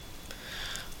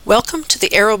Welcome to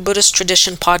the Aero Buddhist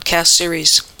Tradition podcast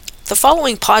series. The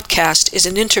following podcast is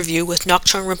an interview with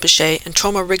Ngak'chang Rinpoche and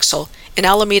Troma Rigtsel in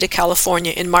Alameda,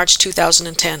 California in March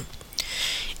 2010.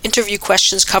 Interview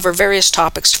questions cover various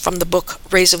topics from the book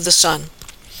Rays of the Sun.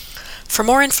 For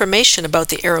more information about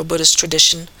the Aero Buddhist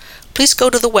tradition, please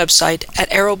go to the website at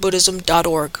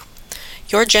aerobuddhism.org.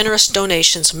 Your generous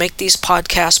donations make these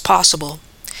podcasts possible.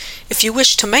 If you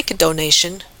wish to make a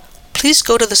donation, please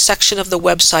go to the section of the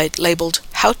website labeled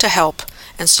How to Help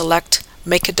and select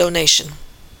Make a Donation.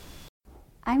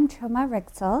 I'm Troma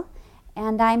Rigtsel,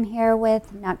 and I'm here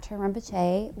with Ngak'chang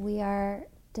Rinpoche. We are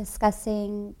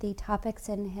discussing the topics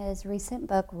in his recent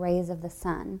book, Rays of the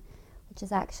Sun, which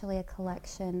is actually a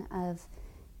collection of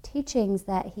teachings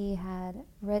that he had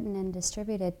written and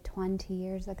distributed 20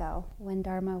 years ago when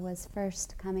Dharma was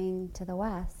first coming to the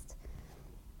West.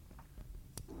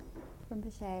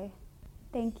 Rinpoche,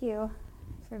 thank you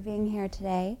for being here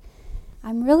today.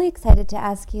 I'm really excited to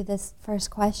ask you this first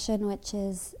question, which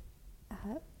is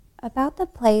about the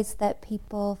place that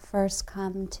people first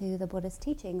come to the Buddhist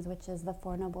teachings, which is the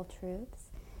Four Noble Truths.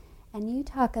 And you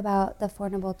talk about the Four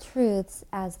Noble Truths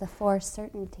as the four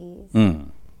certainties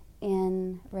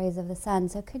in Rays of the Sun.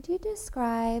 So could you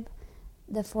describe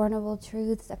the Four Noble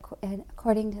Truths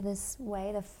according to this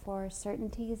way, the four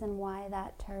certainties, and why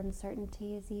that term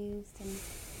certainty is used? And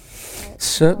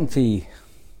certainty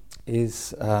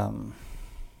is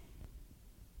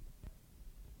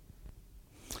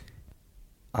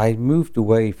I moved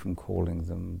away from calling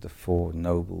them the Four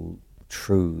Noble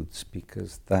Truths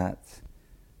because that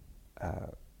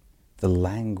the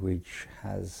language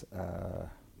has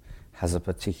a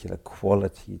particular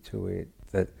quality to it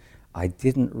that I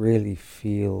didn't really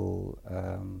feel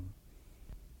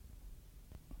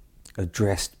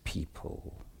addressed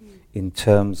people in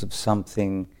terms of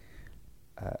something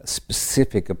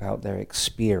specific about their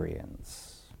experience.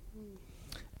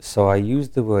 So I use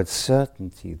the word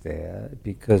certainty there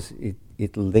because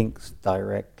it links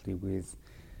directly with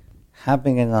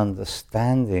having an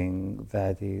understanding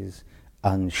that is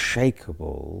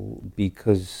unshakable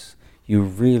because you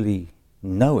really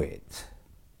know it,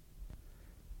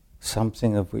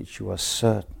 something of which you are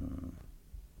certain.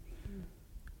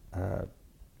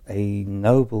 A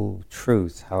noble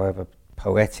truth, however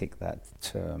poetic that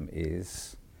term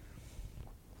is,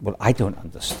 well, I don't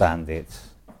understand it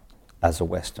as a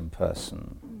Western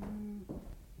person.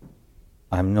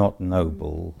 I'm not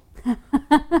noble.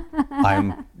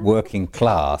 I'm working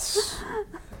class.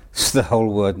 So the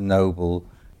whole word noble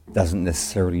doesn't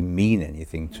necessarily mean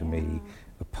anything to me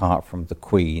apart from the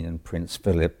Queen and Prince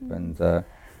Philip and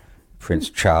Prince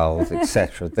Charles,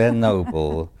 etc. They're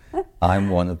noble.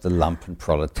 I'm one of the lumpen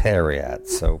proletariat.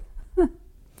 So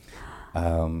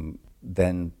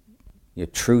then your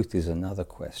truth is another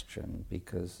question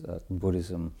because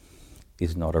Buddhism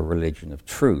is not a religion of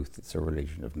truth, it's a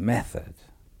religion of method.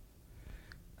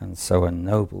 And so a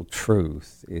noble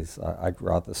truth is, I'd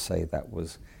rather say that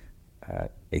was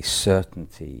a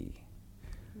certainty.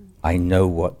 I know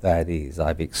what that is,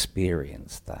 I've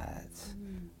experienced that,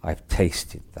 I've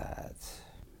tasted that.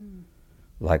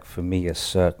 Like for me, a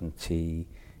certainty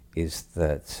is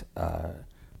that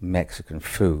Mexican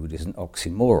food is an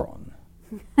oxymoron.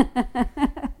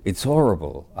 It's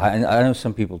horrible. I know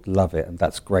some people love it and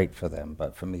that's great for them,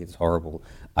 but for me it's horrible.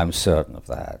 I'm certain of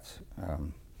that.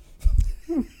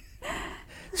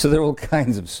 So there are all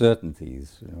kinds of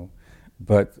certainties,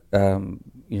 but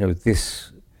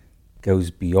this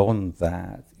goes beyond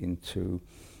that into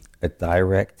a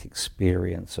direct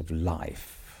experience of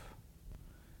life,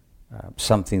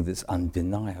 something that's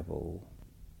undeniable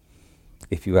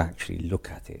if you actually look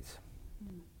at it.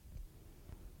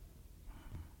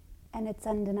 And it's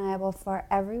undeniable for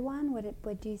everyone?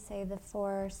 Would you say the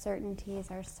four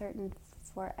certainties are certain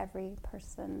for every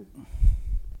person?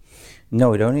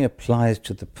 No, it only applies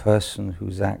to the person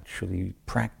who's actually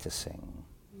practicing.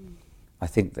 I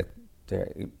think that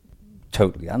they're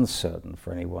totally uncertain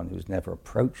for anyone who's never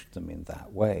approached them in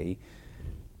that way.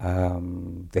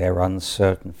 They're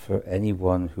uncertain for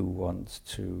anyone who wants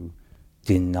to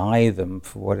deny them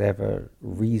for whatever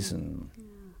reason.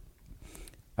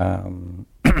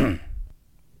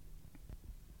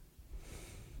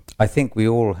 I think we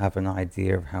all have an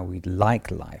idea of how we'd like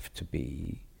life to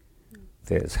be.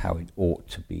 There's how it ought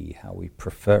to be, how we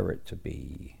prefer it to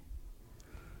be.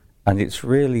 And it's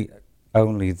really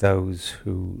only those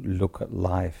who look at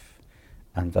life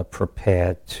and are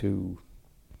prepared to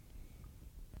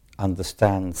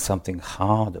understand something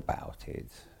hard about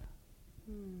it.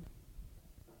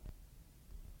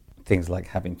 Things like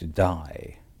having to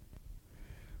die.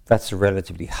 That's a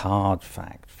relatively hard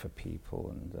fact for people,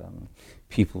 and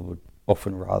people would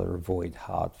often rather avoid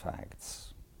hard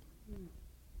facts.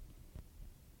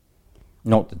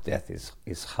 Not that death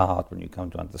is hard when you come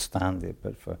to understand it,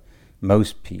 but for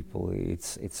most people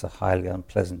it's a highly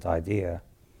unpleasant idea.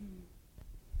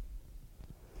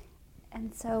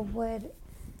 And so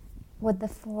would the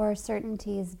four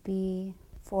certainties be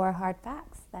four hard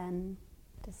facts then?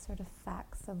 Just sort of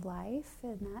facts of life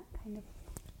in that kind of...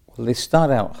 Well, they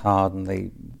start out hard and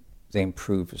they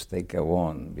improve as they go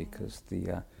on, because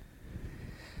the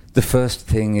first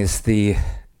thing is the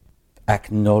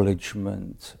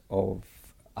acknowledgement of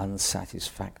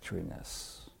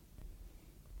unsatisfactoriness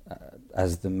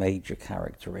as the major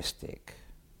characteristic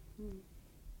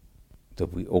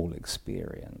that we all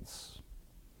experience,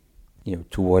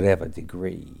 to whatever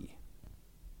degree.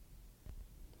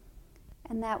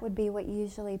 And that would be what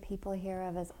usually people hear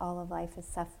of as all of life is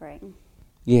suffering.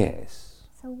 Yes.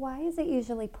 So why is it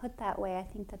usually put that way? I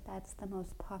think that's the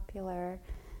most popular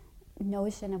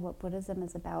notion of what Buddhism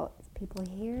is about. People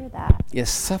hear that. Yes,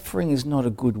 suffering is not a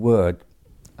good word.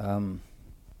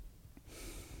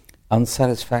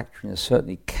 Unsatisfactoriness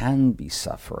certainly can be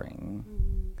suffering.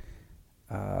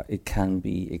 It can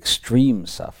be extreme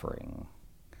suffering,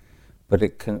 but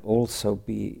it can also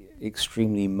be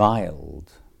extremely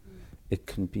mild. It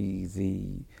can be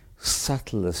the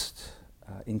subtlest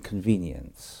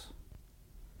inconvenience.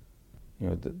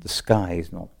 The sky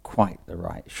is not quite the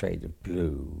right shade of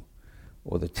blue,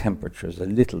 or the temperature is a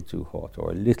little too hot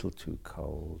or a little too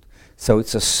cold. So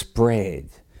it's a spread.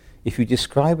 If you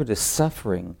describe it as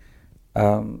suffering,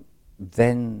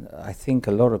 then I think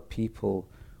a lot of people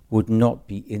would not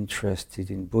be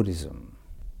interested in Buddhism.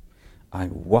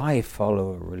 And why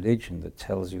follow a religion that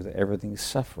tells you that everything is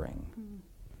suffering?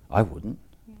 I wouldn't.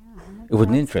 Yeah, it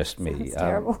wouldn't interest me.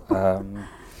 Terrible.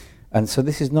 And so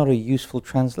this is not a useful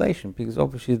translation, because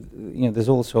obviously, there's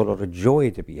also a lot of joy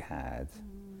to be had,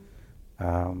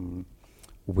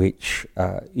 which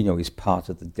is part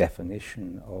of the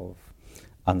definition of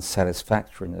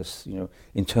unsatisfactoriness.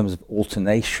 In terms of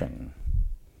alternation,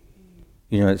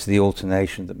 it's the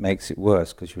alternation that makes it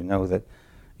worse, because you know that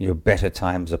better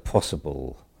times are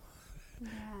possible. Yeah.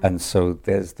 And so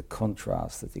there's the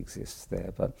contrast that exists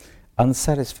there. But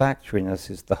unsatisfactoriness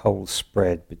is the whole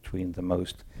spread between the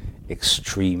most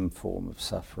extreme form of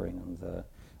suffering and the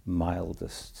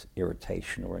mildest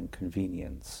irritation or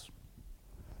inconvenience.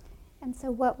 And so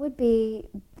what would be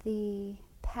the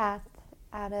path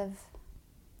out of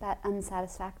that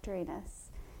unsatisfactoriness?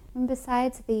 And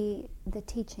besides the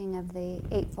teaching of the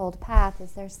Eightfold Path,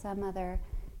 is there some other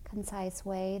concise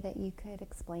way that you could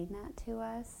explain that to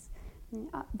us?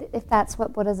 If that's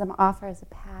what Buddhism offers, a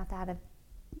path out of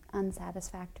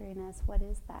unsatisfactoriness, what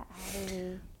is that? How do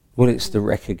we... Well, it's the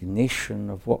recognition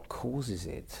of what causes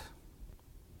it.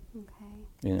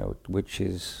 Okay. Which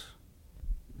is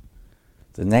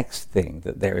the next thing,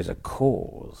 that there is a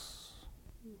cause.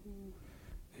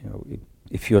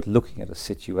 If you're looking at a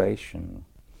situation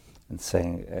and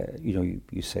saying,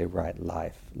 you say, right,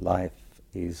 life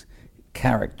is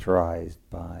characterized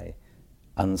by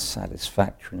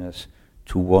unsatisfactoriness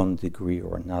to one degree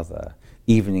or another,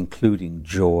 even including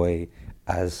joy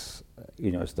as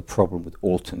as the problem with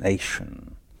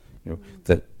alternation,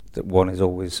 that one is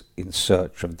always in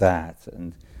search of that,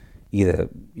 and either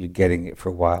you're getting it for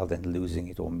a while, then losing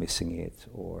it or missing it,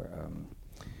 or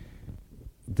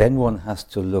then one has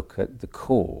to look at the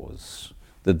cause,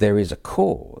 that there is a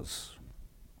cause.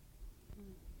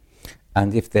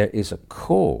 And if there is a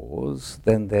cause,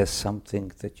 then there's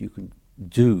something that you can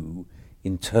do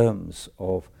in terms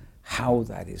of how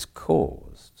that is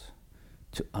caused,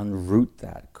 to unroot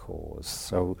that cause.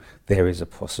 So there is a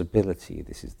possibility.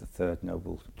 This is the third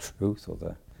noble truth, or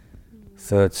the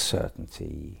third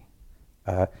certainty.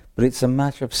 But it's a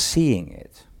matter of seeing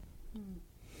it.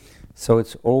 So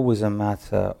it's always a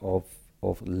matter of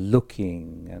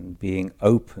looking and being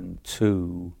open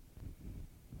to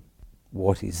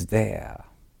what is there.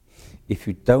 If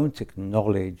you don't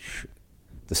acknowledge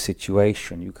the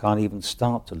situation, you can't even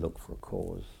start to look for a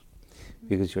cause,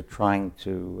 because you're trying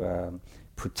to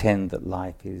pretend that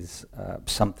life is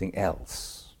something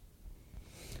else,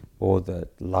 or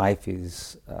that life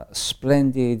is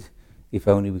splendid if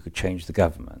only we could change the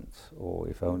government, or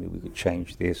if only we could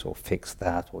change this or fix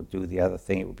that or do the other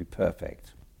thing, it would be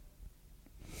perfect.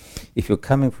 If you're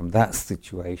coming from that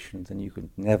situation, then you can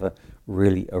never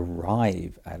really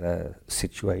arrive at a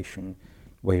situation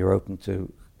where you're open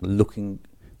to looking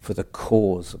for the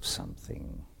cause of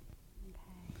something.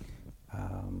 Okay.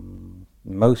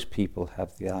 Most people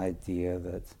have the idea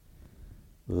that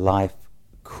life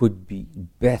could be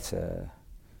better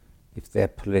if their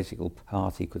political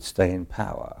party could stay in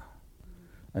power.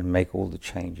 and make all the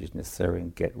changes necessary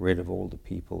and get rid of all the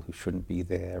people who shouldn't be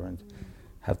there and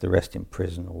have the rest in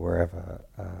prison or wherever.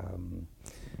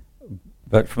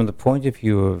 But from the point of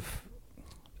view of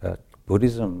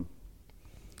Buddhism,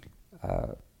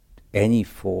 any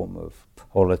form of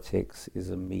politics is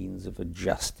a means of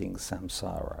adjusting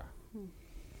samsara.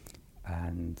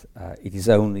 And it is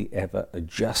only ever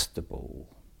adjustable.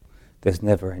 There's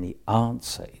never any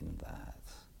answer in that.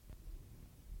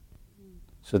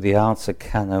 So the answer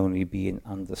can only be in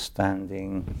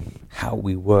understanding how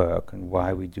we work and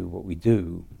why we do what we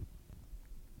do.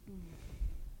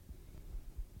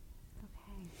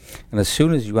 Okay. And as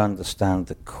soon as you understand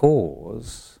the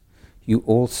cause, you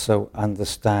also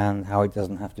understand how it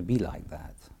doesn't have to be like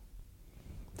that.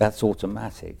 That's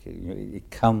automatic. It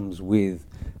comes with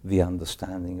the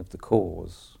understanding of the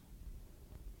cause.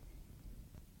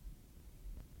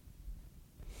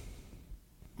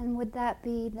 And would that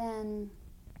be then,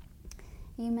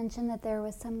 you mentioned that there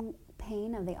was some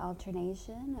pain of the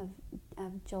alternation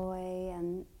of joy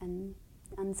and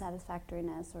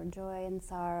unsatisfactoriness, or joy and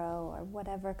sorrow, or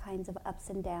whatever kinds of ups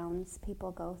and downs people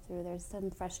go through. There's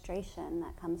some frustration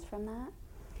that comes from that.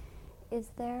 Is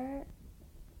there,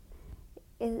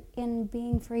 in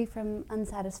being free from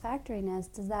unsatisfactoriness,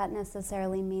 does that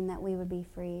necessarily mean that we would be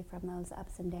free from those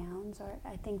ups and downs? Or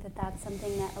I think that that's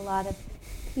something that a lot of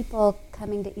people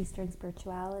coming to Eastern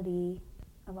spirituality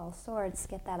of all sorts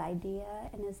get that idea.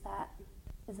 And is that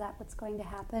what's going to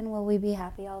happen? Will we be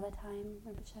happy all the time,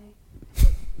 Rinpoche?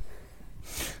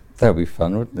 That would be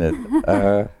fun, wouldn't it?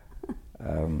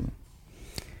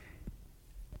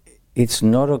 It's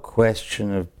not a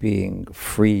question of being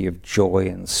free of joy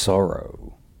and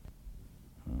sorrow.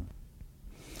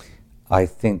 I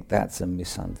think that's a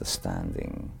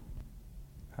misunderstanding.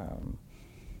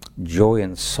 Joy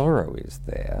and sorrow is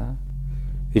there.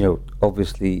 You know,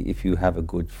 obviously, if you have a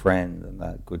good friend and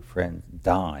that good friend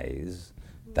dies,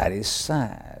 that is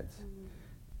sad.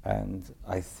 And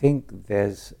I think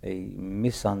there's a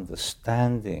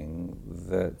misunderstanding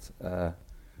that,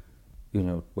 you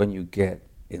know, when you get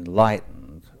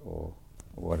enlightened or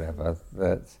whatever,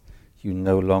 that you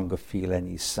no longer feel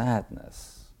any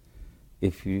sadness.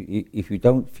 If you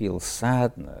don't feel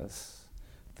sadness,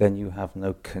 then you have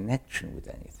no connection with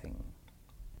anything.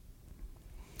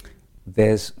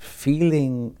 There's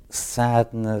feeling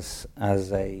sadness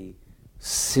as a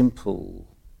simple,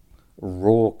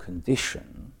 raw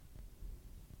condition,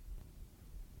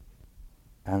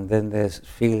 and then there's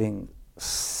feeling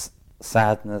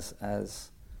sadness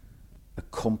as a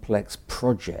complex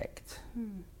project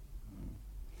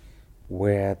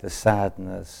where the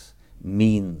sadness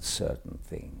means certain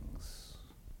things.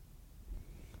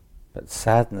 But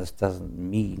sadness doesn't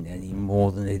mean any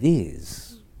more than it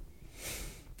is.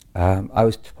 I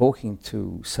was talking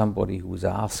to somebody who was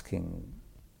asking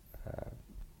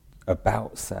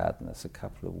about sadness a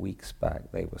couple of weeks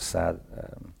back. They were sad.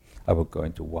 I won't go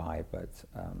into why, but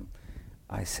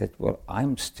I said, well,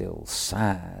 I'm still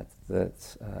sad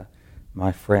that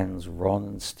my friends Ron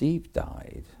and Steve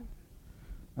died.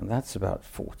 And that's about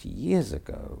 40 years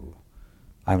ago.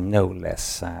 I'm no less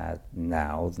sad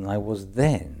now than I was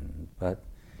then, but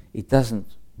it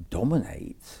doesn't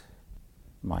dominate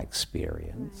my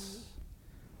experience.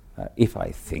 If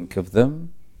I think of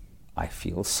them, I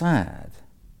feel sad.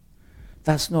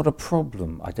 That's not a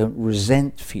problem. I don't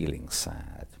resent feeling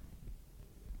sad.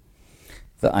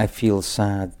 That I feel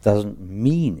sad doesn't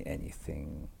mean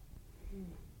anything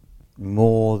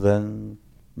more than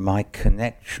my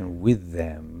connection with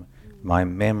them, my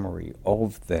memory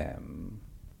of them.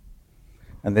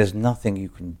 And there's nothing you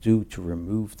can do to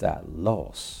remove that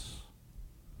loss.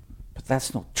 But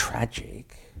that's not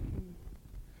tragic.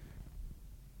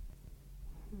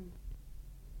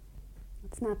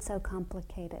 It's not so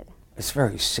complicated. It's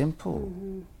very simple.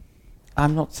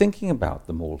 I'm not thinking about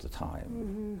them all the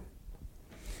time.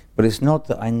 But it's not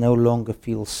that I no longer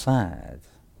feel sad.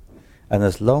 And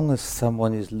as long as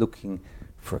someone is looking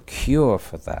for a cure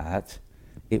for that,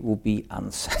 it will be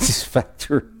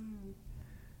unsatisfactory.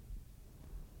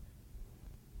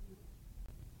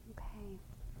 Okay.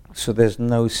 So there's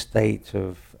no state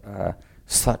of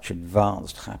such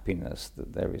advanced happiness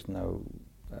that there is no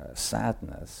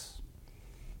sadness,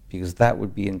 because that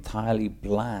would be entirely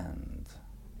bland,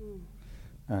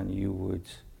 and you would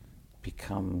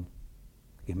become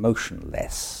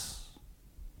emotionless.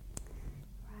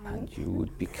 Right. And you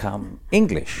would become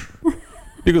English,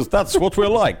 because that's what we're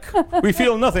like. We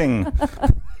feel nothing.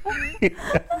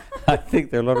 I think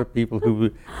there are a lot of people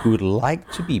who would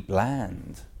like to be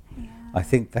bland. Yeah. I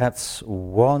think that's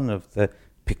one of the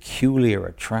peculiar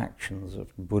attractions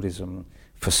of Buddhism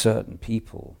for certain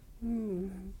people.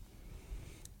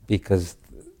 because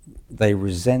they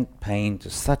resent pain to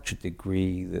such a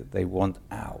degree that they want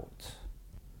out.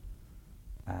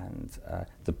 And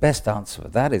the best answer for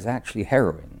that is actually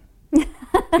heroin.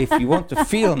 If you want to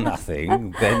feel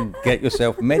nothing, then get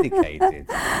yourself medicated.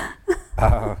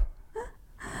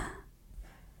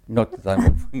 Not that I'm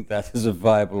offering that as a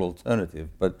viable alternative,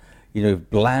 but if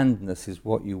blandness is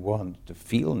what you want, to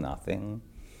feel nothing,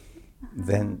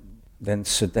 then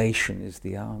sedation is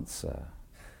the answer.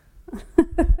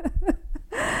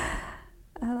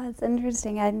 Oh, that's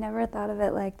interesting. I'd never thought of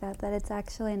it like that it's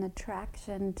actually an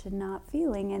attraction to not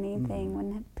feeling anything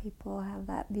when people have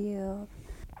that view.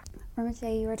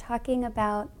 Rinpoche, you were talking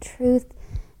about truth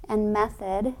and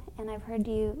method, and I've heard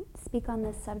you speak on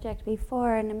this subject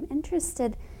before, and I'm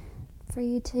interested for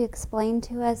you to explain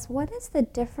to us, what is the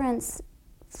difference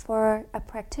for a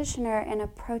practitioner in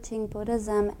approaching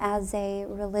Buddhism as a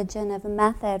religion of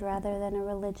method rather than a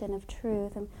religion of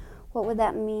truth? And what would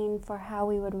that mean for how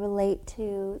we would relate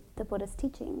to the Buddhist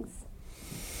teachings?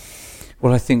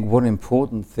 Well, I think one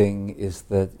important thing is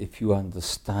that if you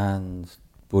understand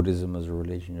Buddhism as a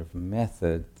religion of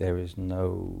method, there is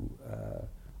no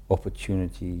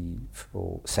opportunity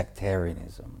for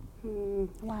sectarianism.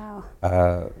 Wow.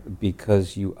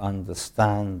 Because you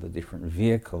understand the different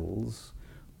vehicles,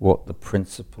 what the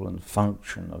principle and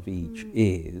function of each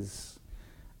is,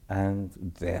 and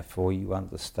therefore you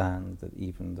understand that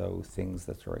even though things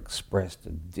that are expressed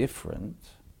are different,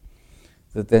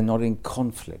 that they're not in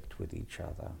conflict with each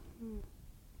other.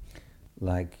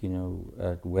 Like,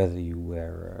 whether you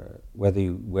wear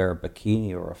a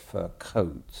bikini or a fur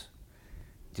coat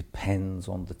depends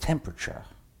on the temperature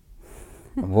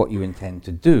and what you intend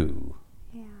to do.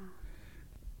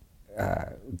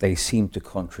 They seem to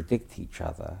contradict each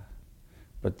other,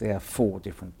 but they are for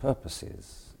different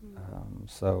purposes.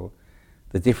 So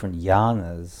the different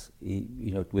yanas,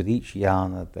 with each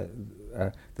yana,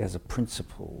 there's a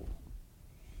principle,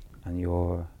 and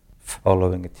you're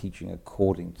following a teaching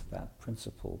according to that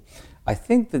principle. I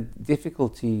think the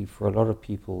difficulty for a lot of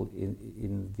people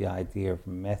in the idea of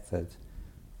method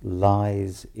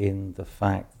lies in the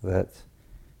fact that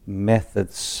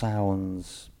method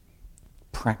sounds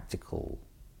practical,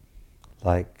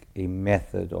 like a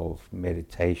method of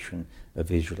meditation, a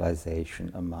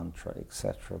visualization, a mantra,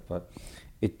 etc. But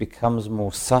it becomes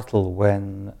more subtle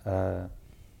when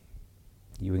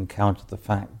you encounter the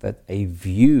fact that a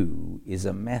view is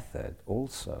a method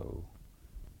also,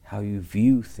 how you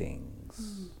view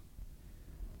things.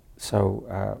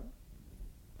 So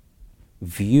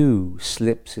view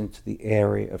slips into the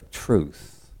area of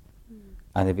truth,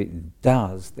 and if it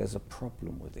does, there's a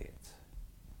problem with it.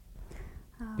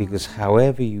 Because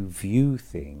however you view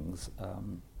things,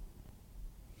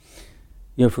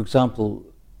 for example,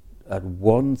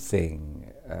 one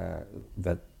thing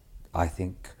that I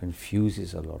think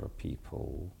confuses a lot of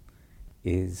people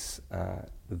is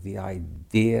the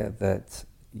idea that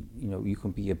you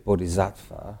can be a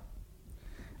bodhisattva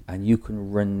and you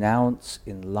can renounce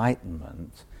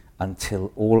enlightenment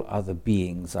until all other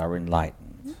beings are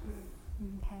enlightened.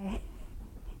 Okay.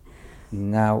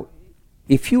 Now,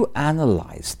 if you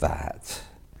analyze that,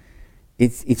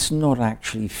 it's not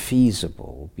actually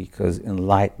feasible, because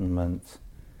enlightenment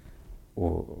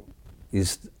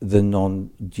is the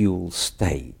non-dual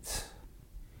state,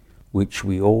 which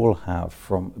we all have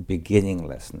from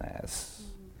beginninglessness.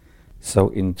 So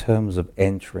in terms of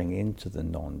entering into the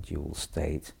non-dual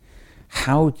state,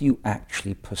 how do you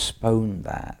actually postpone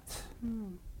that?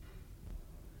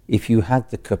 If you had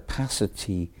the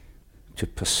capacity to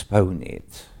postpone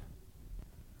it,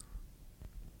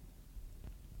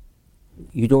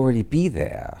 you'd already be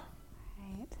there.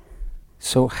 Right.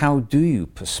 So how do you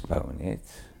postpone it?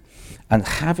 And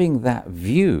having that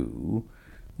view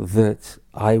that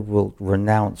I will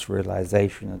renounce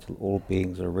realization until all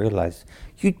beings are realized,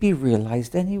 you'd be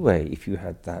realized anyway if you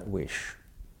had that wish.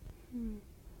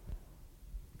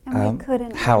 And we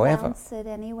couldn't renounce it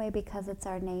anyway because it's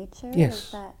our nature?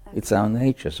 Yes, it's our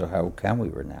nature, so how can we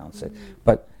renounce it?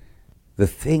 But the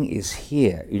thing is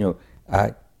here,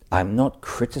 I'm not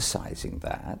criticizing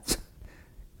that.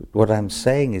 What I'm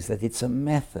saying is that it's a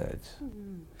method.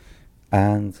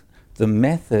 And the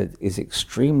method is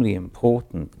extremely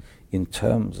important in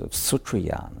terms of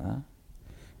Sutrayana,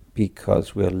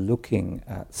 because we're looking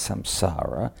at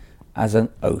samsara as an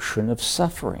ocean of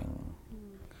suffering.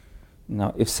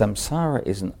 Now, if samsara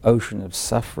is an ocean of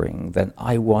suffering, then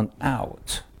I want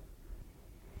out.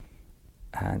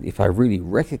 And if I really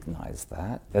recognize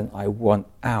that, then I want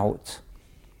out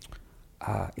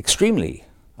extremely.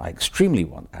 I extremely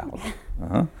want out.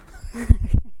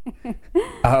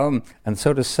 And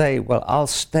so to say, well, I'll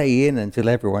stay in until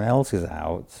everyone else is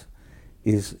out,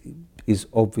 is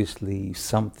obviously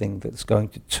something that's going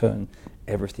to turn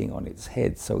everything on its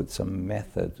head. So it's a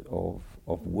method of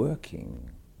working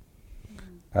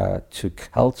to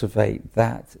cultivate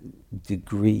that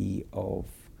degree of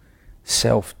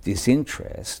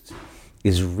self-disinterest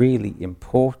is really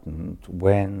important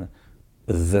when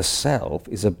the self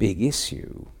is a big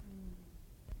issue.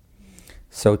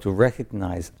 So to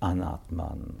recognize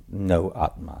anatman, no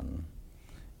atman,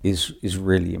 is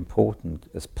really important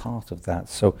as part of that.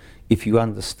 So if you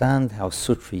understand how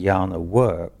Sutrayana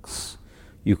works,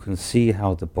 you can see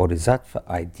how the Bodhisattva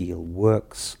ideal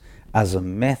works as a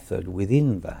method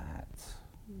within that.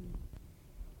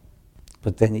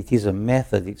 But then it is a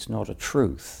method, it's not a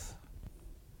truth.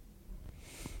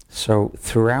 So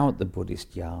throughout the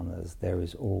Buddhist yanas, there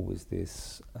is always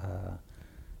this,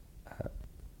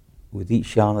 with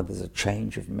each yana there's a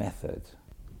change of method.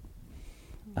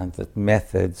 And that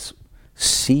methods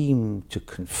seem to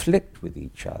conflict with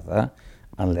each other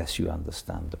unless you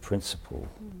understand the principle.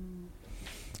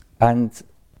 And,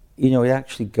 you know, it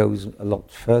actually goes a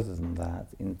lot further than that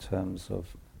in terms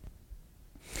of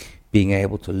being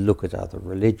able to look at other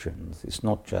religions. It's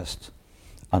not just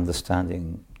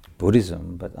understanding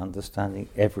Buddhism, but understanding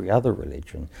every other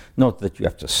religion. Not that you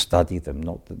have to study them,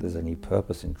 not that there's any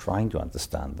purpose in trying to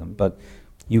understand them, but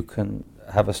you can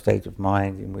have a state of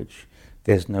mind in which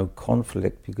there's no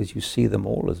conflict because you see them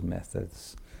all as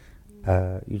methods.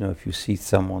 You know, if you see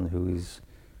someone who is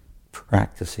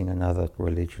practicing another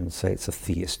religion, say it's a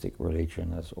theistic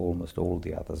religion, as almost all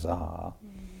the others are,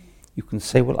 you can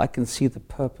say, well, I can see the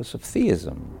purpose of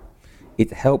theism.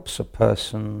 It helps a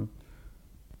person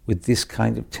with this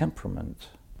kind of temperament.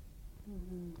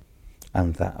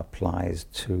 And that applies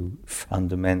to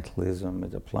fundamentalism,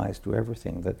 it applies to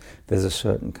everything, that there's a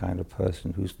certain kind of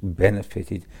person who's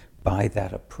benefited by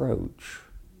that approach.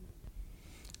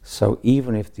 So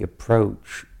even if the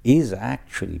approach is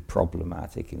actually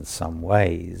problematic in some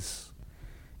ways,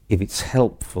 if it's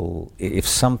helpful, if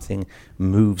something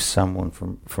moves someone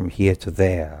from here to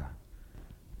there,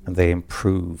 and they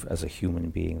improve as a human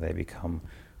being, they become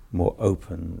more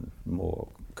open, more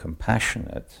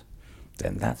compassionate,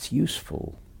 then that's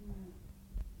useful.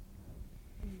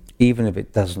 Even if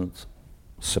it doesn't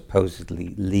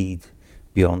supposedly lead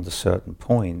beyond a certain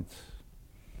point.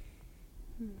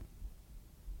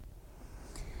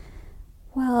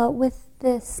 Well, with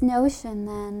this notion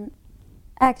then,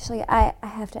 actually I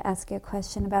have to ask you a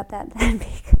question about that then,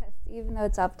 because even though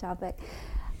it's off topic,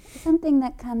 something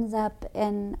that comes up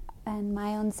in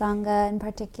my own Sangha in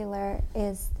particular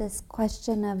is this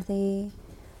question of the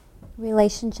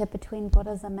relationship between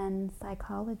Buddhism and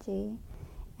psychology.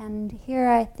 And here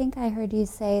I think I heard you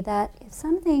say that if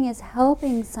something is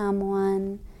helping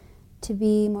someone to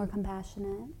be more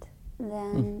compassionate,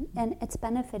 then and it's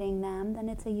benefiting them, then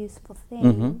it's a useful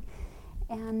thing.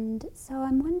 And so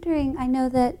I'm wondering, I know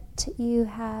that you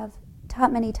have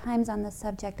taught many times on the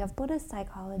subject of Buddhist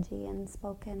psychology and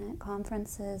spoken at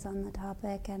conferences on the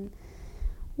topic, and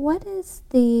what is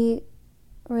the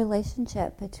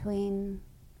relationship between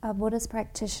a Buddhist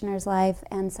practitioner's life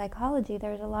and psychology?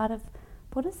 There's a lot of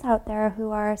Buddhists out there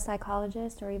who are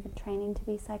psychologists or even training to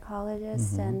be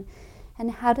psychologists, and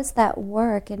how does that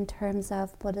work in terms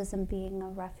of Buddhism being a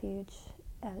refuge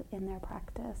in their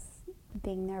practice,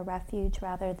 being their refuge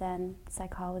rather than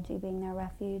psychology being their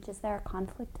refuge? Is there a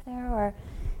conflict there, or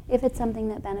if it's something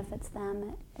that benefits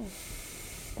them,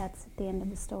 that's the end of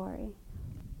the story?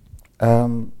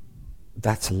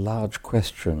 That's a large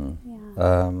question.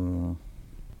 Yeah.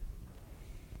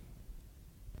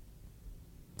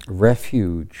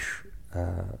 Refuge,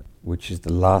 which is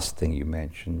the last thing you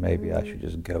mentioned, maybe I should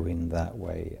just go in that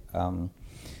way.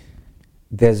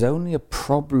 There's only a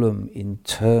problem in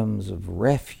terms of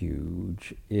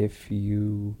refuge if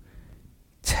you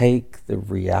take the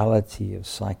reality of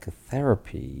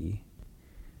psychotherapy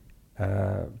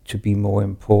to be more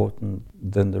important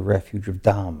than the refuge of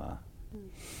Dharma.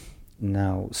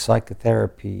 Now,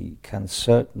 psychotherapy can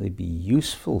certainly be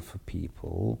useful for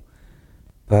people,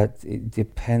 but it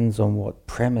depends on what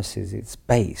premises it's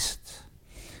based.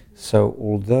 So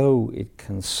although it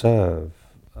can serve,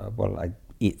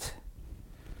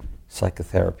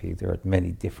 psychotherapy, there are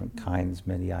many different kinds,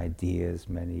 many ideas,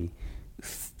 many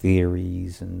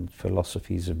theories and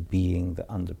philosophies of being that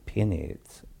underpin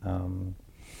it.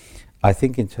 I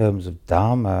think in terms of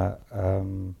Dharma,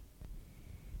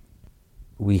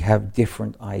 we have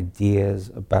different ideas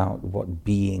about what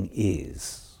being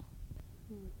is.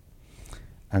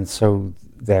 And so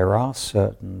there are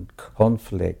certain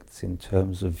conflicts in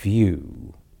terms of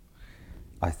view.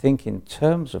 I think in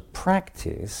terms of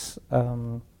practice,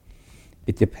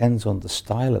 it depends on the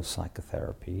style of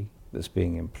psychotherapy. that's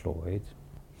being employed.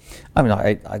 I mean,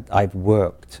 I've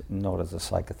worked not as a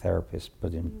psychotherapist,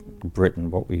 but in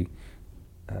Britain, what we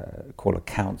call a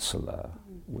counsellor,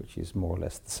 which is more or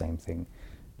less the same thing.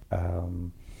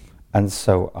 And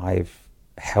so I've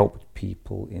helped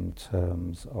people in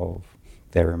terms of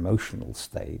their emotional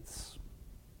states.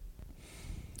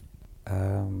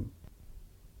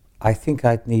 I think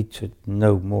I'd need to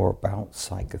know more about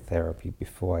psychotherapy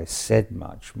before I said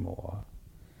much more.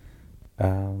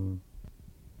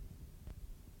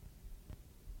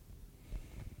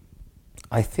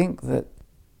 I think that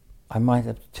I might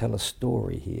have to tell a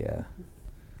story here.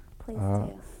 Please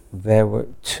do. There were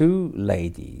two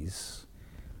ladies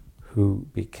who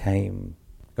became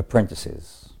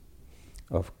apprentices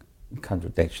of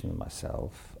Contradiction and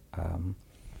myself.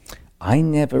 I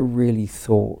never really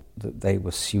thought that they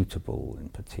were suitable in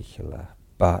particular,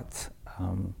 but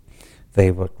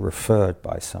they were referred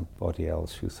by somebody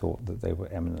else who thought that they were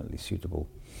eminently suitable.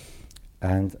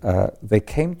 And they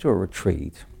came to a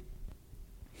retreat.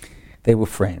 They were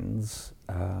friends.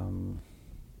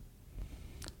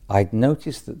 I'd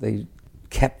noticed that they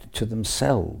kept to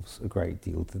themselves a great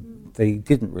deal. They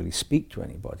didn't really speak to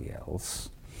anybody else.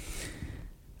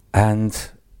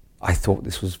 And I thought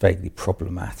this was vaguely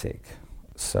problematic.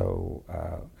 So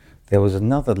there was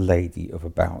another lady of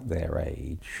about their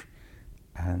age,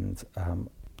 and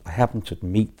I happened to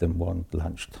meet them one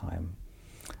lunchtime.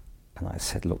 And I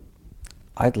said, look,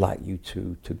 I'd like you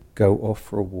to go off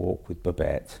for a walk with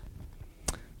Babette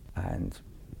and,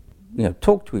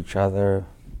 talk to each other,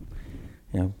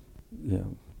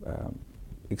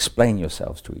 explain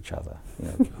yourselves to each other,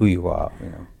 who you are,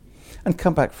 and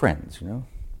come back friends,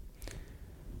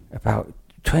 About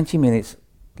 20 minutes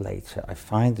later, I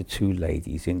find the two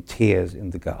ladies in tears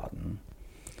in the garden.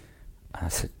 And I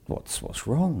said, what's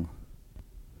wrong?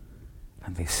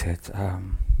 And they said,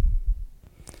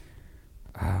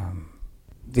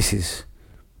 this is,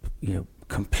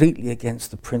 completely against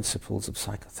the principles of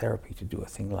psychotherapy to do a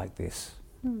thing like this.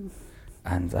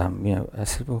 And, I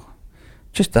said, well,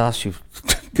 just ask you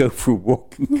to go for a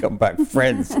walk and come back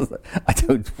friends. I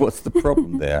don't, what's the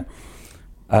problem there?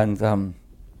 And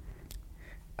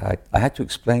I had to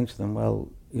explain to them, well,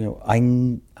 I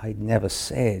never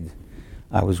said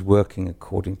I was working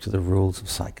according to the rules of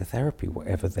psychotherapy,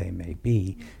 whatever they may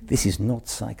be. This is not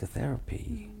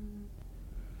psychotherapy.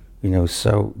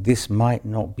 So this might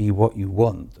not be what you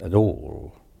want at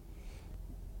all.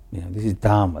 This is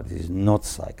Dharma, this is not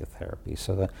psychotherapy.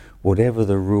 So that whatever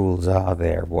the rules are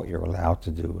there, what you're allowed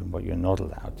to do and what you're not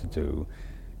allowed to do,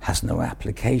 has no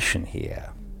application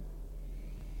here.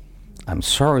 I'm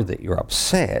sorry that you're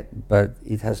upset, but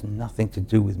it has nothing to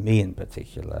do with me in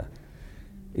particular.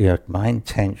 My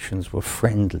intentions were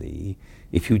friendly.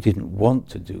 If you didn't want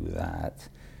to do that,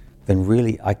 then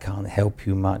really I can't help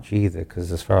you much either,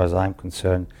 because as far as I'm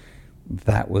concerned,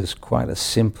 that was quite a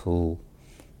simple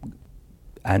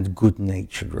and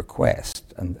good-natured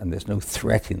request, and there's no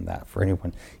threat in that for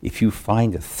anyone. If you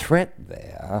find a threat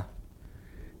there,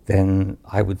 then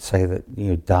I would say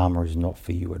that Dharma is not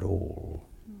for you at all,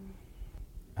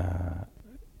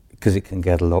 because it can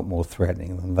get a lot more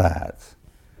threatening than that.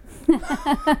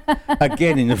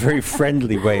 Again, in a very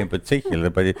friendly way in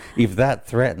particular, but if that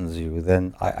threatens you,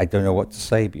 then I don't know what to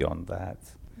say beyond that.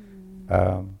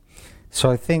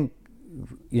 So I think,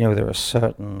 there are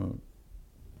certain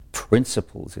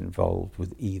principles involved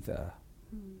with either.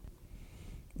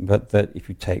 But that if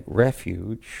you take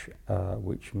refuge,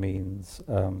 which means,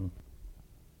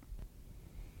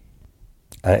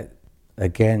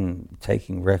 again,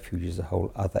 taking refuge is a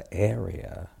whole other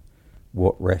area.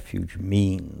 What refuge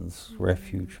means.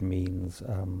 Refuge means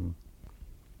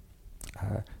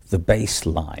the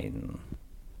baseline,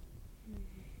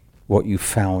 what you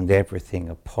found everything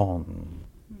upon,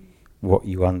 what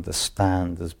you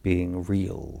understand as being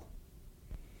real.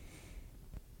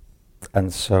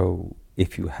 And so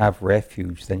if you have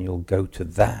refuge, then you'll go to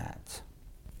that,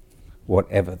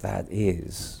 whatever that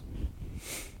is.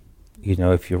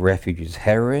 If your refuge is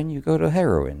heroin, you go to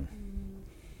heroin.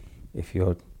 If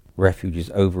your refuge is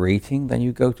overeating, then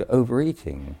you go to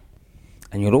overeating.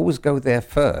 And you'll always go there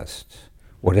first,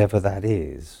 whatever that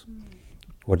is.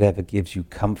 Whatever gives you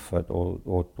comfort or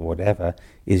whatever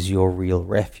is your real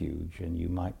refuge. And you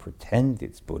might pretend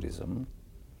it's Buddhism.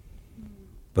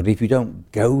 But if you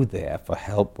don't go there for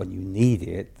help when you need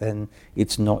it, then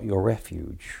it's not your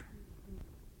refuge.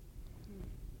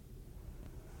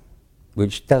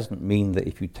 Which doesn't mean that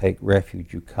if you take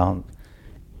refuge you can't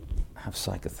have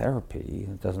psychotherapy.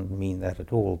 It doesn't mean that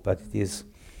at all, but it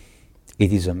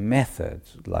is a method,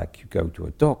 like you go to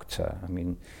a doctor. I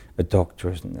mean, a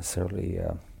doctor isn't necessarily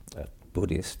a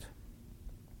Buddhist.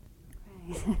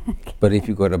 But if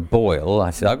you've got a boil,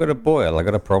 I say, I've got a boil, I've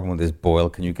got a problem with this boil,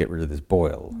 can you get rid of this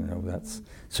boil? You know, that's,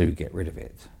 so you get rid of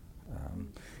it.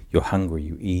 You're hungry,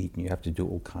 you eat, and you have to do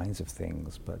all kinds of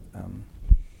things, but...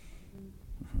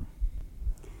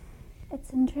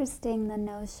 It's interesting, the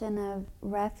notion of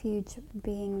refuge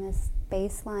being this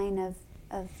baseline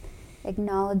of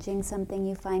acknowledging something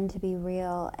you find to be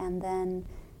real, and then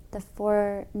the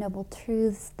Four Noble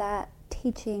Truths, that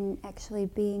teaching actually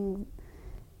being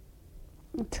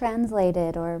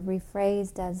translated or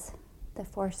rephrased as the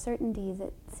Four Certainties.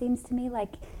 It seems to me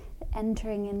like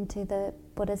entering into the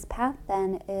Buddhist path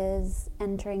then is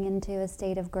entering into a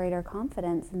state of greater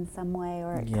confidence in some way,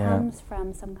 or it comes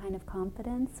from some kind of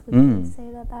confidence. Would you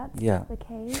say that that's the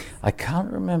case? I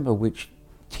can't remember which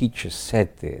teacher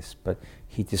said this, but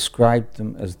he described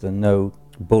them as the no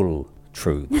bull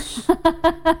truths.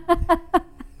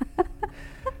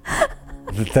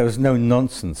 There was no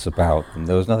nonsense about them.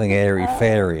 There was nothing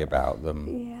airy-fairy about them.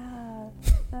 Yeah,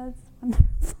 that's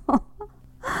wonderful.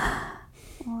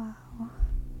 Wow.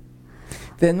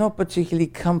 They're not particularly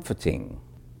comforting.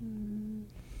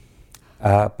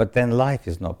 But then life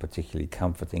is not particularly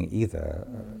comforting either.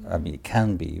 I mean, it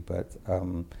can be, but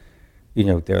you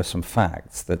know, there are some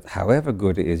facts that however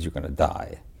good it is, you're going to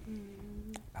die.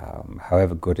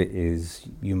 However good it is,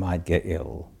 you might get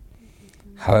ill.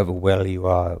 However well you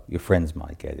are, your friends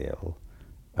might get ill.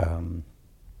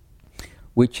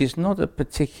 Which is not a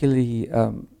particularly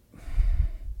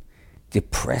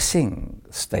depressing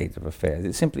state of affairs.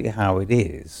 It's simply how it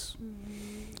is.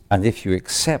 And if you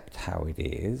accept how it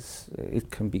is,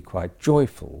 it can be quite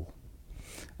joyful.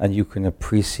 And you can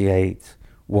appreciate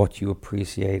what you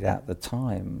appreciate at the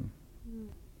time.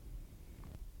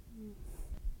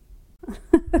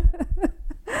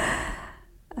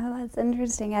 Oh, that's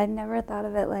interesting. I'd never thought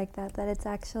of it like that, that it's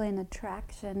actually an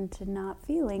attraction to not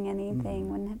feeling anything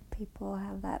when people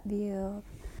have that view.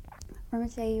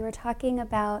 Rinpoche, you were talking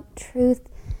about truth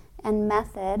and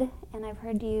method, and I've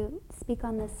heard you speak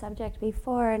on this subject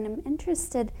before, and I'm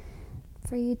interested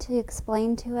for you to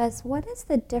explain to us, what is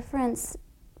the difference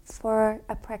for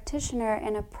a practitioner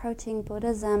in approaching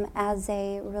Buddhism as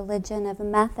a religion of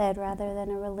method rather than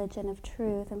a religion of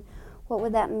truth? And what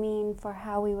would that mean for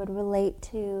how we would relate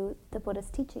to the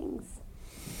Buddhist teachings?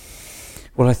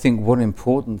 Well, I think one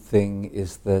important thing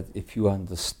is that if you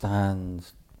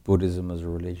understand Buddhism as a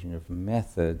religion of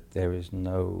method, there is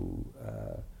no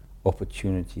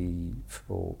opportunity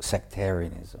for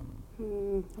sectarianism.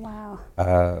 Wow.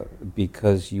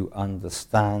 Because you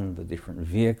understand the different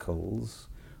vehicles,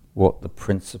 what the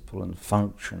principle and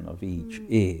function of each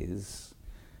is,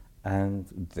 and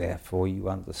therefore you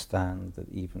understand that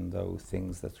even though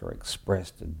things that are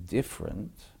expressed are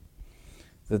different,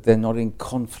 that they're not in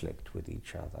conflict with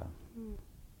each other.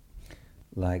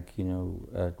 Like, you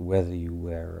know, whether you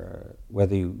wear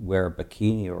a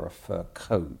bikini or a fur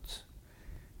coat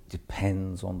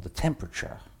depends on the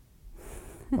temperature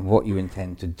and what you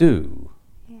intend to do.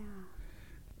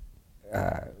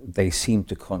 They seem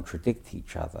to contradict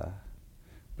each other,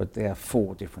 but they are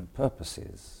for different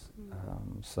purposes.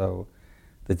 So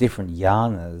the different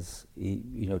yanas,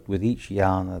 you know, with each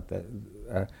yana,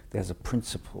 there's a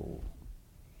principle,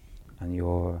 and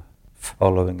you're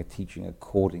following a teaching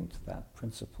according to that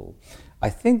principle. I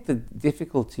think the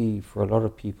difficulty for a lot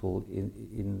of people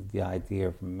in the idea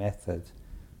of method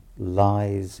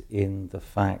lies in the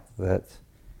fact that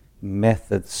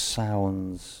method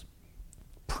sounds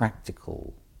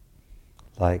practical,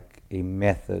 like a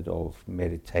method of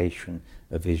meditation,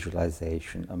 a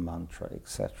visualization, a mantra,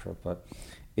 etc. But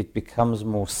it becomes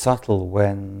more subtle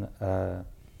when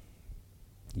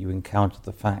you encounter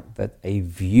the fact that a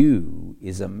view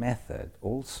is a method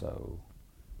also,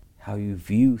 how you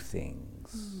view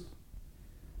things.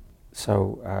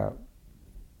 So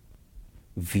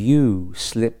view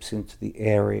slips into the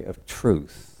area of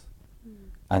truth,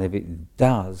 and if it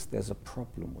does, there's a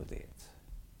problem with it.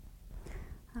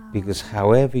 Because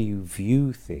however you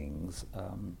view things,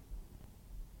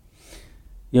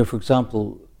 you know, for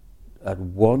example,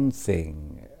 one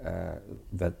thing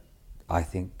that I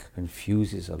think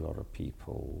confuses a lot of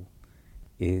people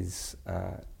is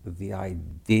the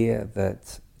idea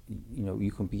that, you know,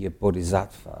 you can be a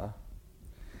bodhisattva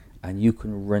and you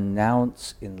can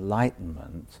renounce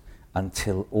enlightenment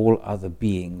until all other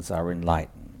beings are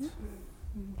enlightened.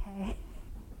 Okay.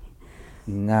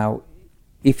 Now,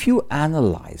 if you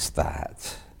analyze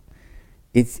that,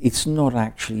 it's not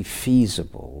actually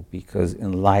feasible, because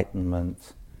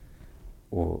enlightenment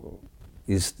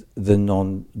is the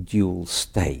non-dual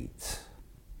state,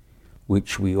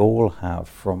 which we all have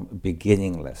from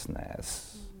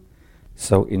beginninglessness.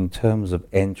 So in terms of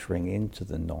entering into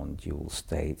the non-dual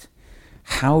state,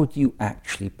 how do you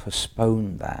actually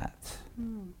postpone that?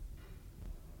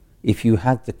 If you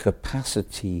had the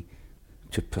capacity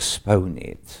to postpone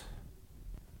it,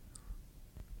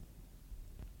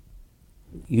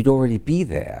 you'd already be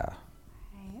there.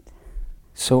 Right.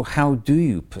 So how do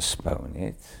you postpone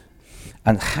it?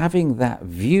 And having that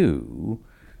view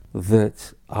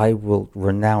that I will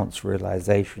renounce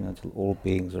realization until all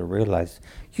beings are realized,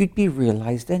 you'd be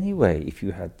realized anyway if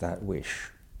you had that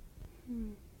wish.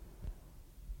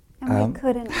 And we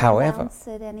couldn't however, renounce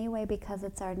it anyway because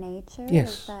it's our nature?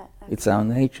 Yes, it's our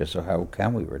nature, so how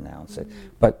can we renounce it?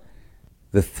 But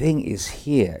the thing is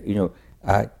here,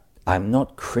 I'm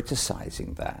not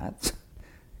criticizing that.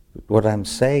 What I'm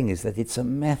saying is that it's a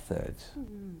method.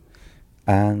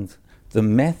 And the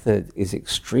method is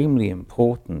extremely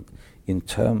important in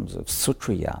terms of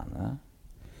Sutrayana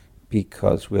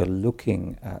because we're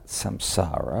looking at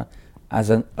samsara as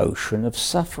an ocean of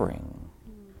suffering.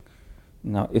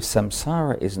 Now, if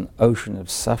samsara is an ocean of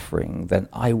suffering, then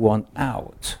I want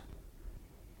out.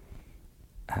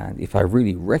 And if I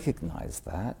really recognize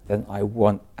that, then I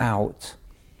want out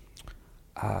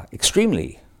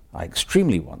extremely. I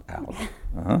extremely want out.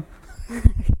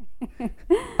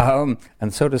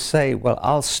 And so to say, well,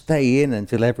 I'll stay in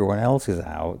until everyone else is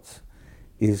out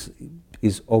is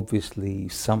obviously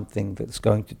something that's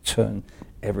going to turn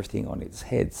everything on its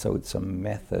head. So it's a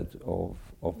method of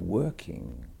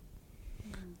working.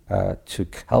 To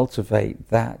cultivate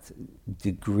that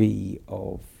degree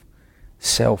of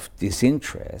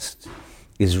self-disinterest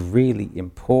is really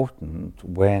important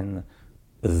when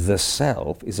the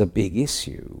self is a big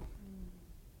issue.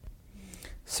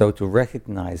 So to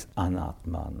recognize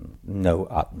anatman, no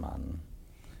atman,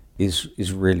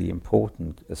 is really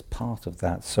important as part of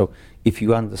that. So if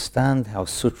you understand how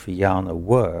Sutrayana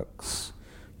works,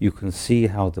 you can see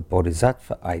how the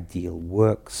Bodhisattva ideal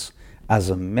works as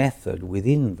a method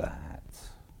within that.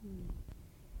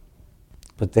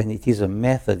 But then it is a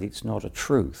method, it's not a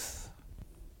truth.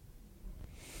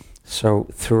 So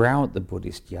throughout the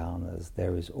Buddhist jhanas,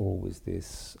 there is always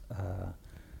this,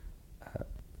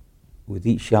 with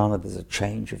each jhana there's a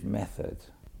change of method.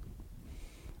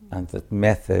 And that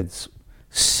methods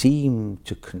seem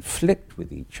to conflict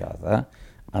with each other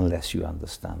unless you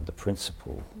understand the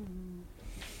principle.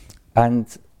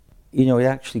 And it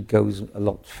actually goes a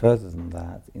lot further than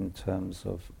that in terms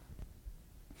of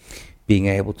being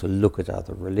able to look at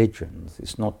other religions.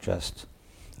 It's not just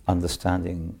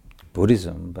understanding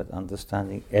Buddhism, but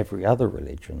understanding every other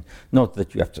religion. Not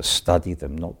that you have to study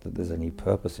them, not that there's any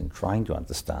purpose in trying to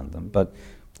understand them, but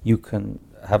you can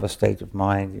have a state of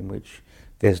mind in which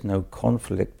there's no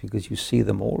conflict because you see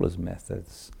them all as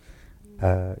methods.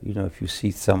 If you see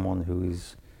someone who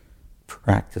is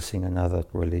practicing another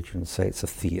religion, say it's a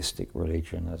theistic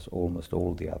religion, as almost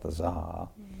all the others are,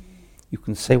 you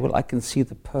can say, well, I can see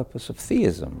the purpose of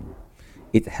theism.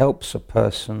 It helps a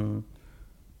person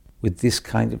with this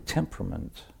kind of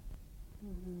temperament.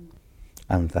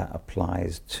 And that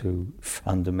applies to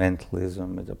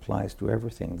fundamentalism, it applies to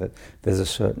everything, that there's a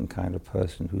certain kind of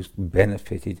person who's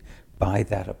benefited by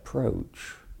that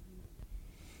approach.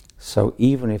 So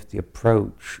even if the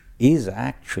approach is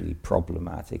actually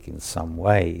problematic in some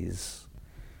ways,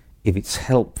 if it's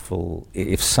helpful,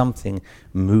 if something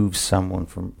moves someone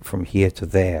from here to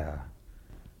there,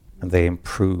 and they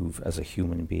improve as a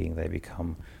human being, they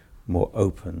become more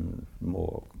open,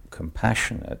 more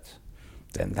compassionate,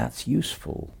 then that's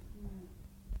useful.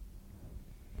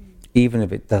 Even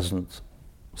if it doesn't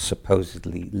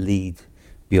supposedly lead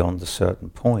beyond a certain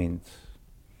point.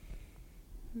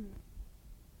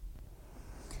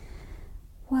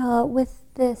 Well, with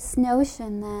this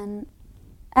notion then,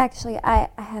 actually I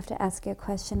have to ask you a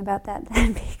question about that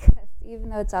then, because even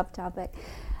though it's off topic,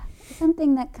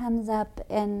 something that comes up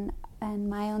in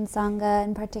my own Sangha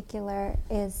in particular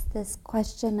is this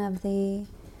question of the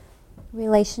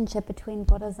relationship between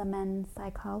Buddhism and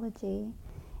psychology.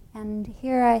 And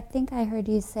here I think I heard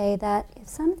you say that if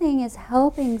something is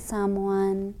helping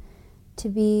someone to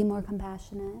be more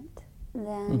compassionate,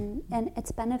 then and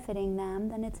it's benefiting them,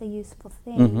 then it's a useful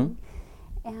thing.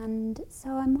 And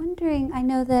so I'm wondering, I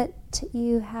know that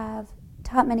you have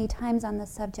taught many times on the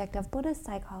subject of Buddhist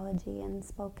psychology and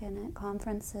spoken at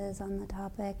conferences on the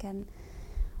topic, and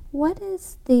what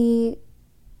is the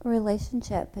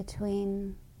relationship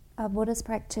between a Buddhist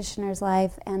practitioner's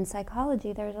life and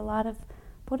psychology? There's a lot of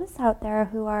Buddhists out there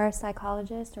who are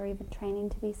psychologists or even training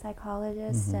to be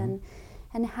psychologists, and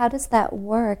how does that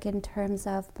work in terms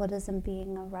of Buddhism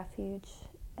being a refuge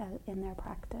in their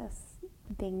practice?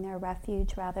 being their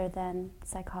refuge rather than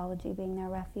psychology being their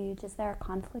refuge? Is there a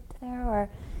conflict there? Or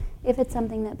if it's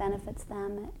something that benefits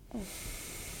them,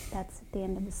 if that's the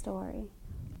end of the story?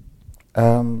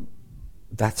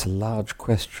 That's a large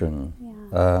question.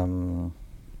 Yeah.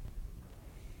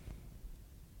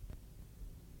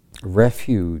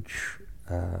 Refuge,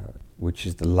 which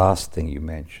is the last thing you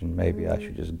mentioned, maybe I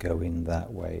should just go in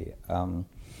that way.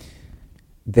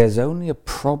 There's only a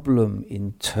problem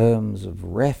in terms of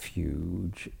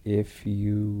refuge if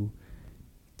you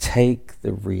take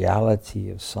the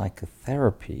reality of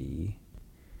psychotherapy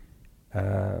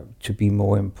to be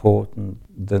more important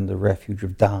than the refuge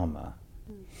of Dharma.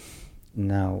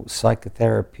 Now,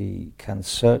 psychotherapy can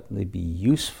certainly be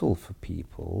useful for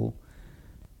people,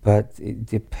 but it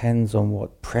depends on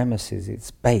what premises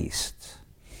it's based.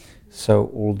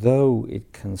 So although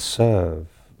it can serve,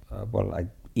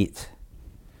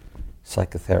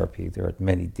 psychotherapy, there are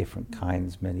many different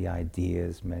kinds, many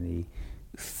ideas, many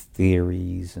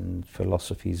theories and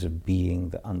philosophies of being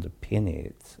that underpin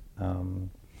it.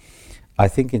 I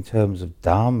think in terms of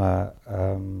Dharma,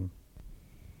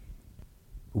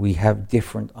 we have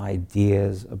different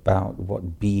ideas about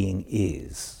what being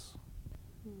is.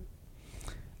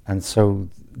 And so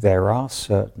there are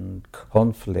certain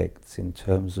conflicts in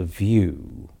terms of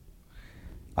view.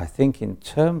 I think in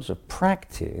terms of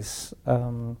practice,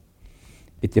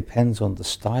 it depends on the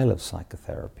style of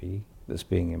psychotherapy that's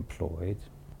being employed.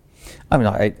 I mean,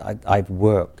 I've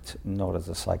worked not as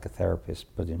a psychotherapist,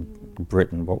 but in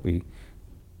Britain what we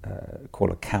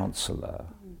call a counsellor,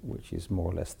 which is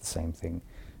more or less the same thing.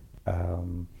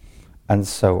 And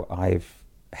so I've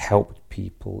helped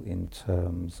people in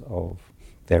terms of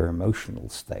their emotional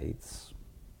states.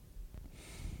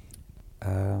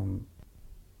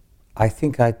 I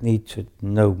think I'd need to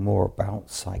know more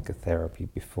about psychotherapy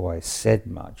before I said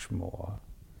much more.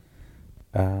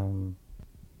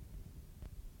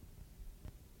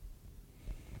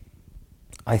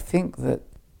 I think that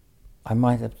I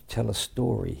might have to tell a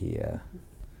story here.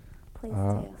 Please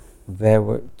do. There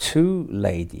were two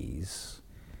ladies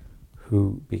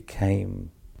who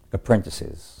became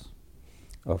apprentices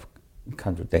of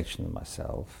Contradiction and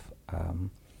myself.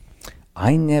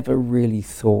 I never really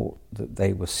thought that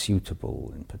they were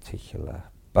suitable in particular,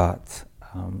 but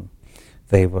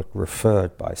they were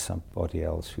referred by somebody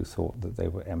else who thought that they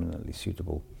were eminently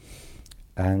suitable.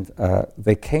 And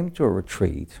they came to a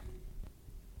retreat.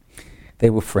 They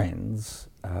were friends.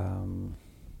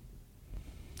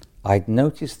 I'd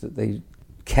noticed that they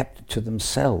kept to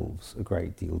themselves a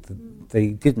great deal. They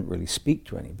didn't really speak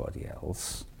to anybody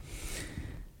else.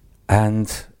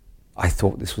 And I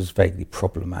thought this was vaguely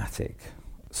problematic.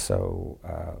 So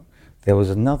there was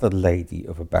another lady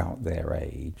of about their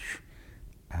age,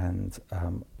 and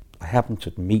I happened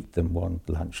to meet them one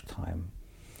lunchtime.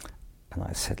 And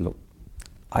I said, look,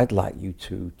 I'd like you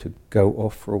to go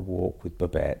off for a walk with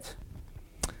Babette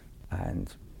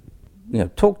and,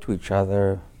 talk to each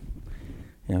other,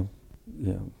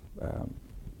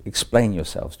 explain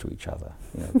yourselves to each other,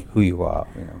 who you are,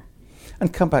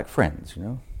 and come back friends,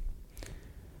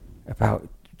 About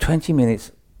 20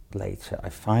 minutes later, I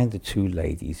find the two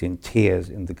ladies in tears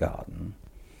in the garden.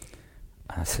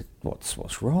 And I said,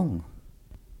 what's wrong?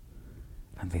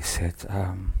 And they said,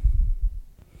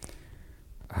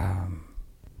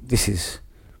 this is,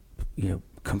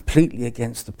 completely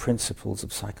against the principles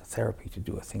of psychotherapy to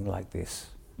do a thing like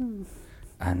this.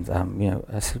 And,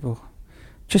 I said, well,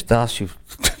 just ask you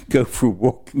to go for a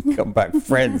walk and come back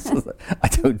friends. I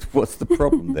don't, what's the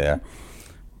problem there?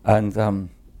 And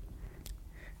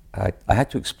I had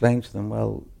to explain to them,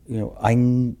 well,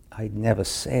 I'd never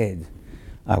said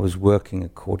I was working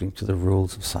according to the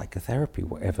rules of psychotherapy,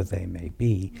 whatever they may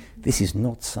be. This is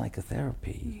not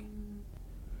psychotherapy.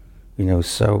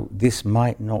 So this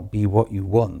might not be what you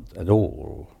want at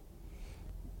all.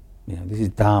 This is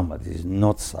Dharma, this is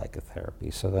not psychotherapy.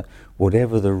 So that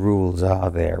whatever the rules are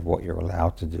there, what you're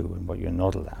allowed to do and what you're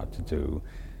not allowed to do,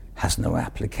 has no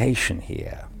application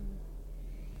here.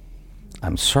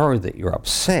 I'm sorry that you're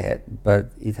upset,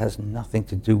 but it has nothing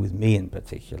to do with me in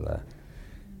particular.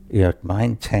 My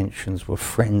intentions were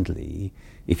friendly.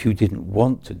 If you didn't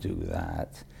want to do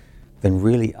that, then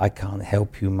really I can't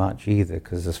help you much either,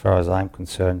 because as far as I'm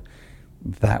concerned,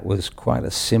 that was quite a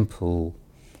simple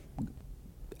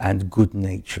and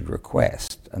good-natured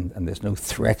request, and there's no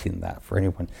threat in that for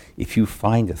anyone. If you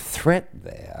find a threat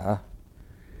there,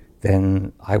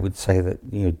 then I would say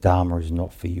that Dharma is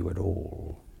not for you at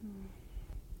all.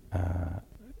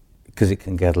 Because it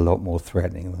can get a lot more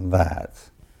threatening than that.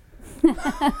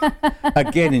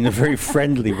 Again, in a very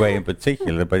friendly way in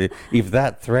particular, but if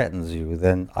that threatens you,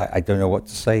 then I don't know what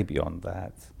to say beyond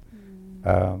that.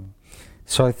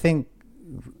 So I think,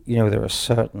 there are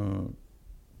certain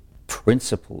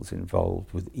principles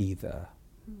involved with either.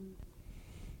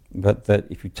 But that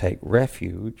if you take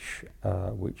refuge,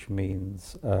 which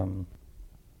means,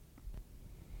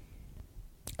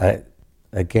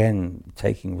 again,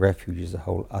 taking refuge is a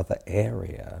whole other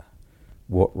area.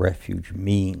 What refuge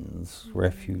means.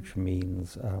 Refuge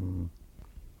means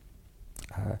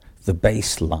the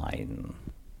baseline,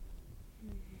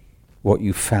 what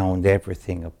you found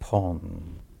everything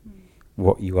upon,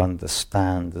 what you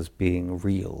understand as being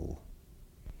real.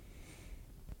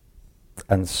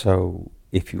 And so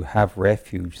if you have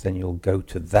refuge, then you'll go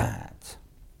to that,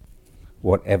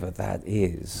 whatever that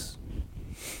is.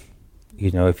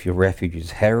 If your refuge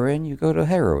is heroin, you go to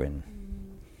heroin.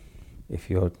 If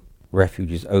your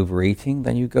refuge is overeating,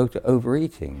 then you go to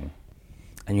overeating.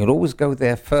 And you'll always go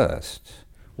there first,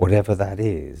 whatever that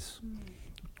is.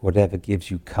 Whatever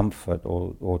gives you comfort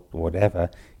or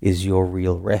whatever is your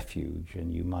real refuge.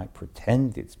 And you might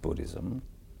pretend it's Buddhism,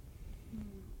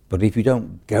 but if you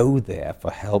don't go there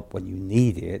for help when you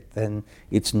need it, then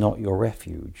it's not your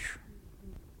refuge.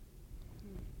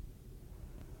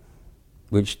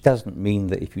 Which doesn't mean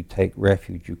that if you take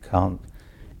refuge you can't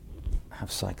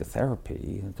have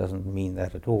psychotherapy. It doesn't mean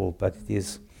that at all, but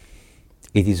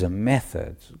it is a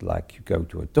method, like you go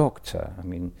to a doctor. I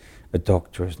mean, a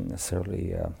doctor isn't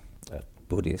necessarily a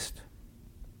Buddhist.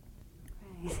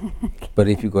 Right. But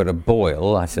if you've got a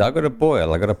boil, I said, I've got a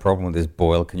boil, I've got a problem with this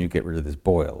boil, can you get rid of this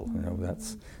boil?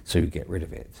 So you get rid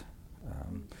of it.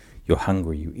 You're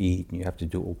hungry, you eat, and you have to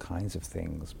do all kinds of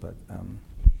things, but...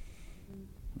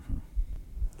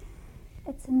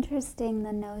 It's interesting,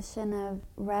 the notion of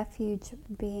refuge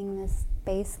being this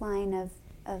baseline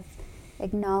of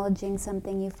acknowledging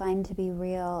something you find to be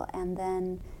real, and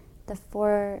then the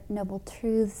Four Noble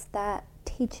Truths, that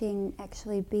teaching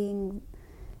actually being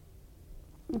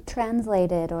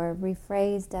translated or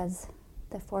rephrased as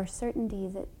the Four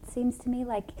Certainties. It seems to me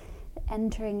like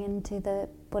entering into the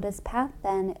Buddhist path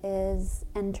then is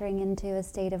entering into a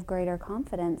state of greater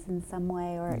confidence in some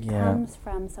way, or it comes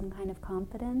from some kind of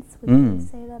confidence. Would you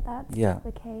say that that's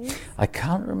the case? I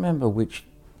can't remember which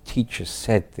teacher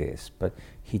said this, but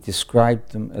he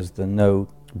described them as the no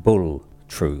bull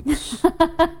truths.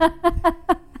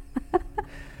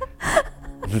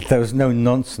 There was no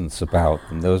nonsense about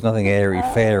them. There was nothing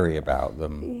airy-fairy about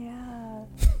them. Yeah,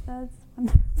 that's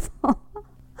wonderful.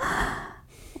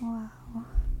 Wow.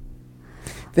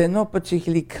 They're not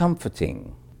particularly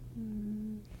comforting.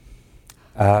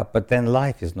 But then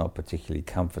life is not particularly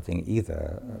comforting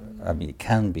either. I mean, it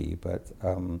can be, but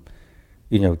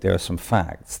there are some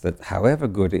facts that however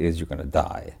good it is, you're going to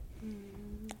die.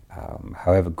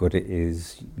 However good it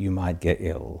is, you might get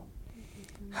ill.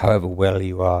 However well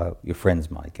you are, your friends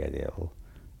might get ill.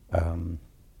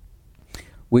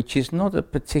 Which is not a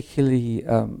particularly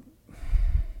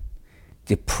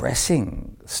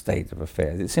depressing state of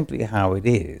affairs. It's simply how it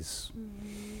is.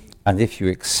 And if you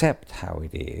accept how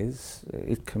it is,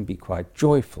 it can be quite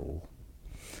joyful.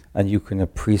 And you can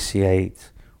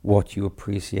appreciate what you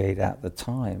appreciate at the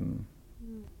time.